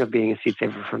beginning of being a seed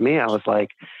saver for me, I was like,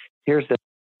 here's the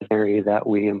area that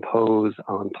we impose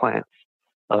on plants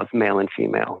of male and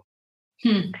female.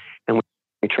 And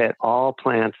we treat all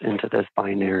plants into this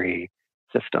binary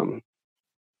system,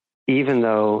 even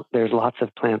though there's lots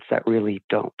of plants that really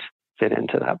don't fit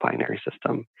into that binary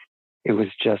system. It was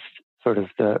just sort of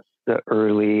the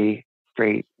early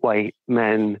straight white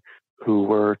men who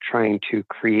were trying to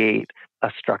create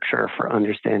a structure for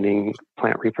understanding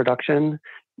plant reproduction.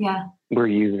 Were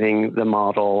using the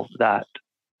model that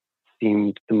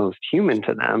seemed the most human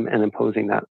to them and imposing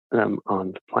them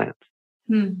on the plants.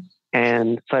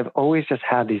 And so I've always just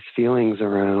had these feelings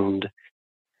around,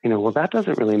 well, that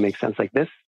doesn't really make sense. Like this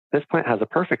plant has a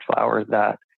perfect flower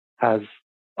that has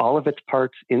all of its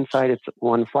parts inside its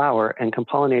one flower and can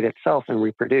pollinate itself and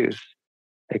reproduce.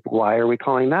 Like, why are we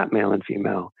calling that male and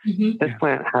female? This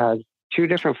plant has two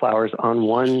different flowers on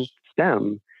one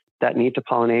stem that need to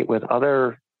pollinate with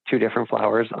other two different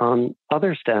flowers on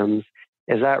other stems.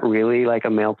 Is that really like a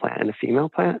male plant and a female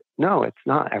plant? No, it's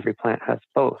not. Every plant has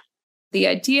both. The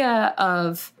idea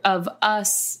of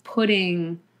us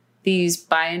putting these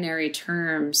binary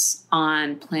terms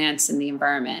on plants in the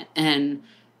environment and,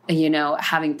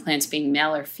 having plants being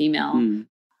male or female.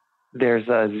 There's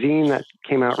a zine that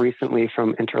came out recently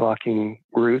from Interlocking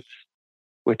Roots,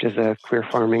 which is a queer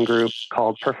farming group,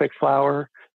 called Perfect Flower,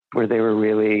 where they were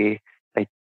really like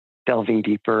delving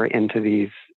deeper into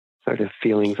these sort of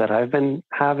feelings that I've been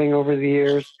having over the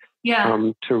years.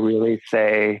 To really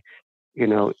say,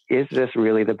 is this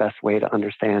really the best way to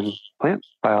understand plant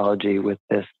biology with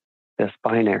this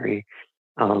binary?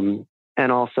 And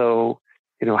also,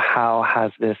 how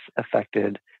has this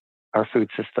affected our food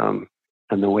system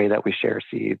and the way that we share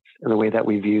seeds and the way that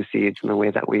we view seeds and the way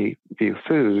that we view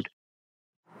food?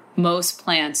 Most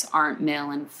plants aren't male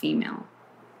and female,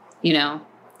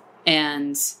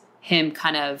 and him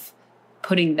kind of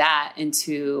putting that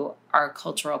into our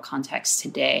cultural context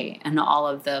today and all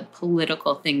of the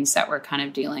political things that we're kind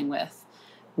of dealing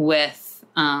with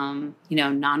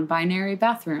non-binary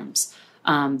bathrooms,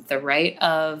 the right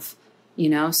of,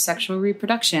 sexual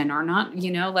reproduction or not,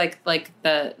 like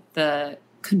the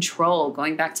control,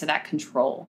 going back to that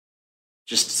control.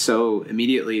 Just so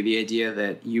immediately, the idea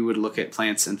that you would look at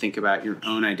plants and think about your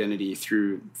own identity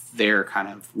through their kind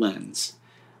of lens.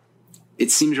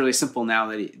 It seems really simple now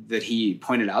that he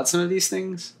pointed out some of these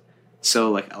things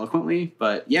so like eloquently,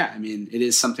 but it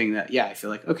is something that, I feel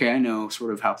like, okay, I know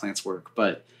sort of how plants work,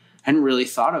 but I hadn't really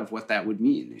thought of what that would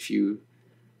mean if you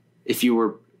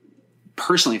were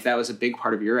personally, if that was a big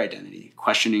part of your identity,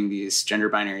 questioning these gender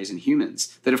binaries in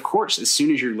humans, that of course, as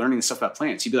soon as you're learning the stuff about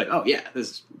plants, you'd be like, oh yeah,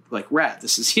 this is like rad.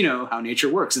 This is, how nature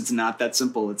works. It's not that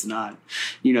simple. It's not,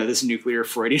 this nuclear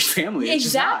Freudian family.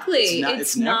 Exactly.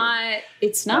 It's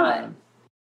not.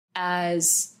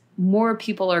 As more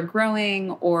people are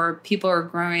growing or people are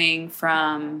growing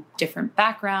from different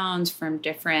backgrounds, from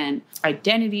different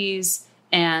identities,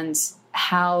 and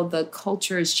how the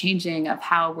culture is changing of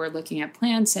how we're looking at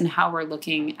plants and how we're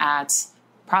looking at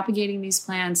propagating these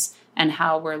plants and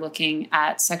how we're looking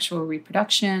at sexual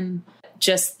reproduction,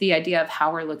 just the idea of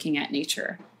how we're looking at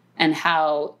nature and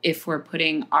how if we're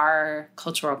putting our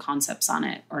cultural concepts on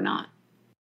it or not.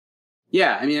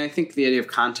 Yeah, I think the idea of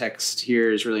context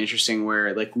here is really interesting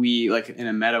where we in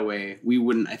a meta way, we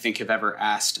wouldn't, I think, have ever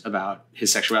asked about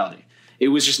his sexuality. It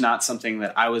was just not something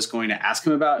that I was going to ask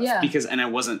him about and I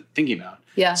wasn't thinking about.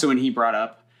 Yeah. So when he brought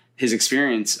up his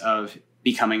experience of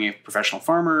becoming a professional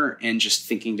farmer and just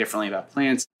thinking differently about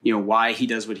plants, why he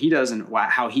does what he does and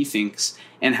how he thinks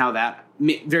and how that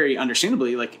very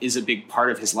understandably is a big part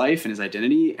of his life and his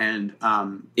identity. And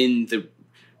in the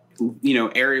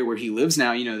area where he lives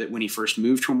now, that when he first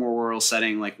moved to a more rural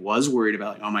setting, was worried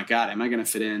about, oh my God, am I going to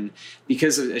fit in?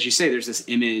 Because as you say, there's this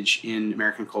image in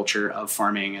American culture of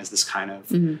farming as this kind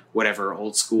of whatever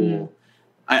old school.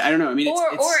 I don't know.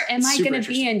 Or am I going to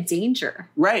be in danger?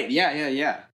 Right.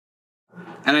 Yeah.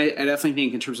 And I definitely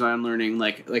think in terms of what I'm learning,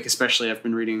 especially I've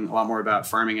been reading a lot more about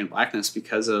farming and blackness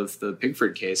because of the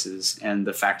Pigford cases and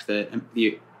the fact that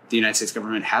the United States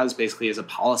government has basically as a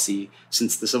policy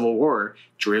since the Civil War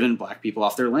driven black people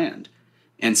off their land.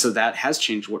 And so that has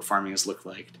changed what farming has looked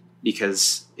like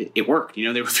because it worked. You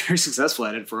know, they were very successful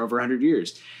at it for over 100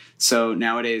 years. So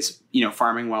nowadays, you know,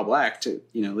 Farming While Black, to,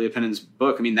 you know, Leah Pennon's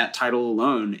book, I mean, that title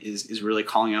alone is really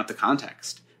calling out the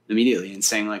context immediately and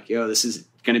saying like, yo, this is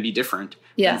going to be different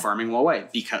than Farming While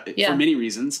White because for many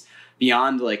reasons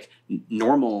beyond like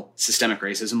normal systemic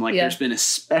racism. Like there's been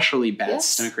especially bad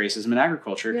systemic racism in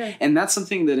agriculture. Yeah. And that's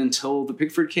something that until the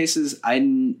Pigford cases,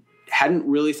 I hadn't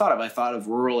really thought of. I thought of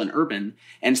rural and urban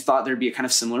and thought there'd be a kind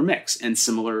of similar mix and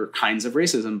similar kinds of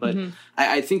racism. But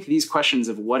I think these questions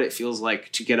of what it feels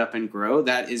like to get up and grow,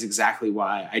 that is exactly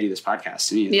why I do this podcast.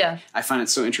 To me, I find it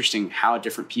so interesting how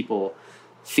different people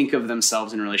think of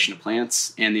themselves in relation to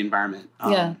plants and the environment.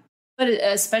 But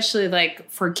especially like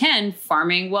for Ken,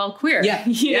 farming while queer.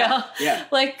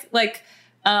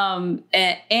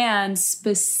 And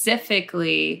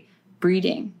specifically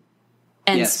breeding.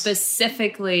 And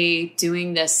specifically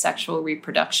doing this sexual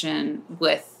reproduction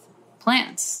with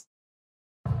plants.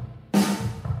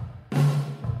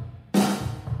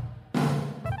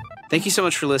 Thank you so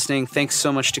much for listening. Thanks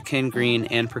so much to Ken Green,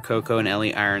 Ann Percoco, and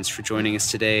Ellie Irons for joining us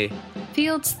today.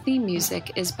 Fields' theme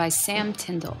music is by Sam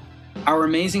Tyndall. Our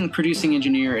amazing producing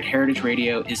engineer at Heritage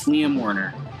Radio is Liam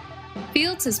Warner.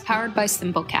 Fields is powered by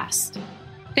Simplecast.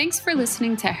 Thanks for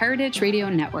listening to Heritage Radio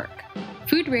Network,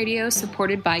 food radio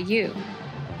supported by you.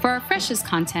 For our freshest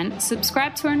content,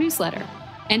 subscribe to our newsletter.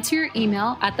 Enter your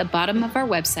email at the bottom of our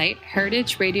website,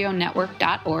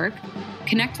 heritageradionetwork.org.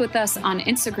 Connect with us on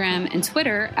Instagram and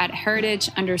Twitter at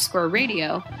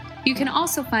heritage_radio. You can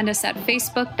also find us at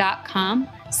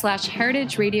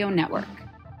facebook.com/Heritage Radio Network.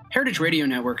 Heritage Radio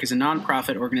Network is a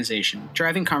nonprofit organization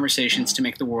driving conversations to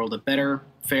make the world a better,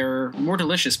 fairer, more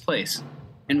delicious place.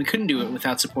 And we couldn't do it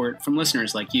without support from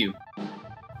listeners like you.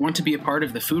 Want to be a part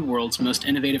of the food world's most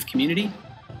innovative community?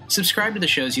 Subscribe to the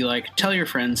shows you like, tell your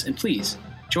friends, and please,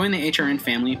 join the HRN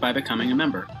family by becoming a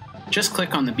member. Just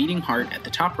click on the beating heart at the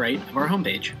top right of our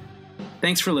homepage.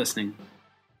 Thanks for listening.